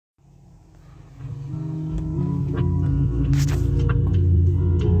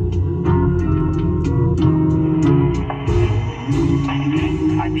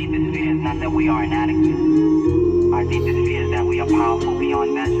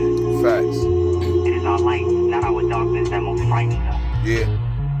frightens us. Yeah.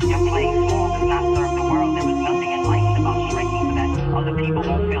 Your playing small does not serve the world. There is nothing enlightened about shrinking so that other people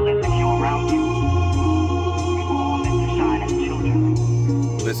won't feel insecure around you. We were all meant to shine as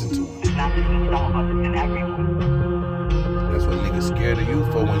children. Listen to him. It's not just in some of us, it's in everyone. That's what niggas scared of you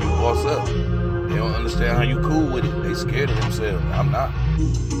for when you boss up. They don't understand how you cool with it. They scared of themselves. I'm not.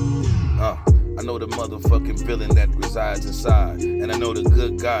 I know the motherfucking villain that resides inside. And I know the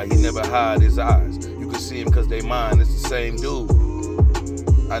good guy, he never hide his eyes. You can see him cause they mine, it's the same dude.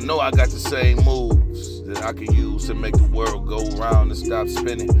 I know I got the same moves that I can use to make the world go round and stop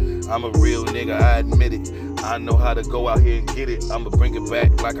spinning. I'm a real nigga, I admit it. I know how to go out here and get it. I'ma bring it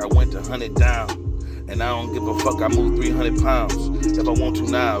back like I went 100 down. And I don't give a fuck, I move 300 pounds. If I want to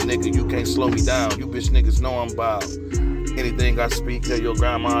now, nigga, you can't slow me down. You bitch niggas know I'm bout. Anything I speak, tell your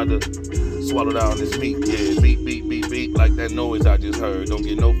grandma to swallow down this meat. Yeah, beat, beat, beat, beat, like that noise I just heard. Don't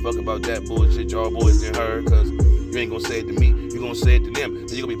get no fuck about that bullshit y'all boys done heard, cause you ain't gonna say it to me, you gonna say it to them.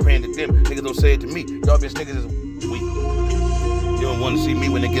 Then you gonna be praying to them, niggas don't say it to me. Y'all bitch niggas is weak. You don't wanna see me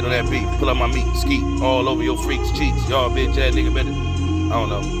when they get on that beat. Pull out my meat, skeet, all over your freaks' cheeks. Y'all bitch ass nigga better, I don't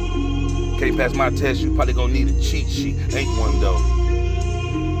know. Can't pass my test, you probably gonna need a cheat sheet. Ain't one though.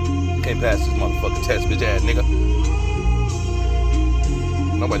 Can't pass this motherfucking test, bitch ass nigga.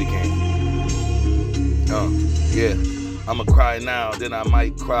 Nobody can. Yeah. I'ma cry now, then I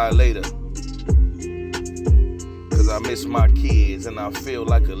might cry later. Cause I miss my kids and I feel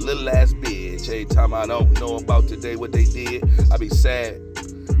like a little ass bitch. Every time I don't know about today what they did, I be sad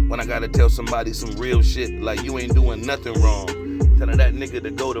when I gotta tell somebody some real shit like you ain't doing nothing wrong. Telling that nigga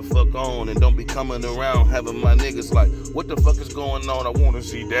to go the fuck on and don't be coming around having my niggas like, what the fuck is going on? I wanna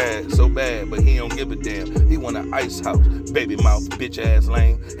see dad so bad, but he don't give a damn. He want an ice house, baby mouth, bitch ass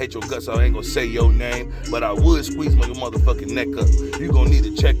lame. Hate your guts, I ain't gonna say your name, but I would squeeze my motherfucking neck up. You gonna need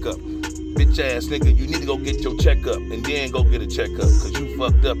a checkup. Bitch ass nigga, you need to go get your checkup and then go get a checkup, cause you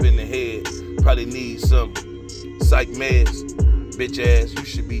fucked up in the head. Probably need some psych meds. Bitch ass, you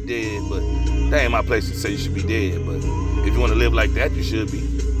should be dead, but that ain't my place to say you should be dead, but if you want to live like that, you should be.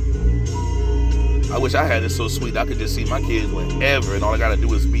 I wish I had it so sweet I could just see my kids whenever and all I gotta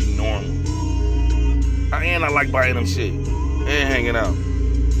do is be normal. And I like buying them shit and hanging out.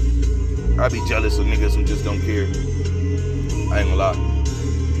 I be jealous of niggas who just don't care. I ain't gonna lie.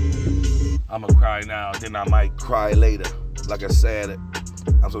 I'ma cry now, then I might cry later. Like I said,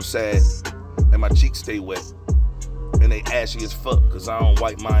 I'm so sad and my cheeks stay wet. And they ashy as fuck, cause I don't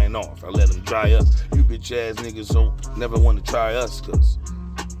wipe mine off. I let them dry up. You bitch ass niggas don't never want to try us, cause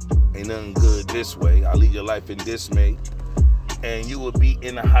ain't nothing good this way. I leave your life in dismay. And you will be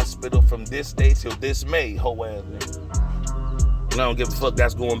in the hospital from this day till this May, hoe ass nigga. And I don't give a fuck,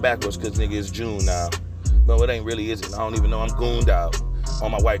 that's going backwards, cause nigga, it's June now. No, it ain't really, is it? I don't even know I'm gooned out on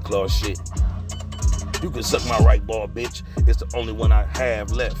my White Claw shit. You can suck my right ball, bitch. It's the only one I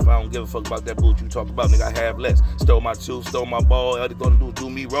have left. I don't give a fuck about that bullshit you talk about, nigga. I have less. Stole my tooth, stole my ball. All they gonna do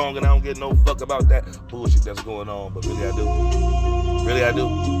me wrong, and I don't get no fuck about that bullshit that's going on. But really, I do. Really, I do.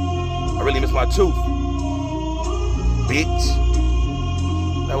 I really miss my tooth, bitch.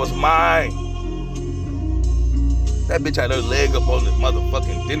 That was mine. That bitch had her leg up on the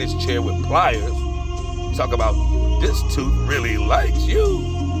motherfucking dentist chair with pliers. Talk about this tooth really likes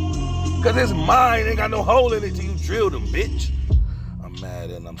you. Cause it's mine, ain't got no hole in it till you drill them, bitch. I'm mad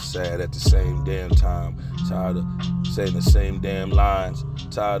and I'm sad at the same damn time. Tired of saying the same damn lines.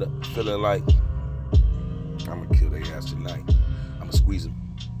 Tired of feeling like I'ma kill their ass tonight. I'ma squeeze them.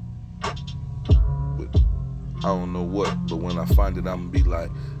 But I don't know what, but when I find it, I'ma be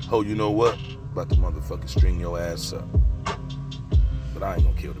like, oh, you know what? About to motherfucking string your ass up. But I ain't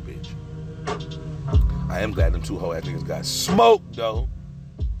gonna kill the bitch. I am glad them two hoe ass niggas got smoked, though.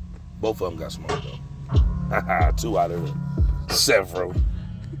 Both of them got smoked, though. 2 out of several.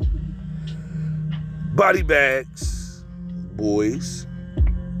 Body bags, boys.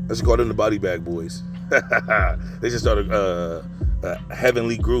 Let's call them the body bag boys. They just started a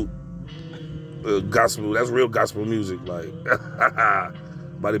heavenly group. Gospel, that's real gospel music. Like,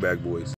 body bag boys.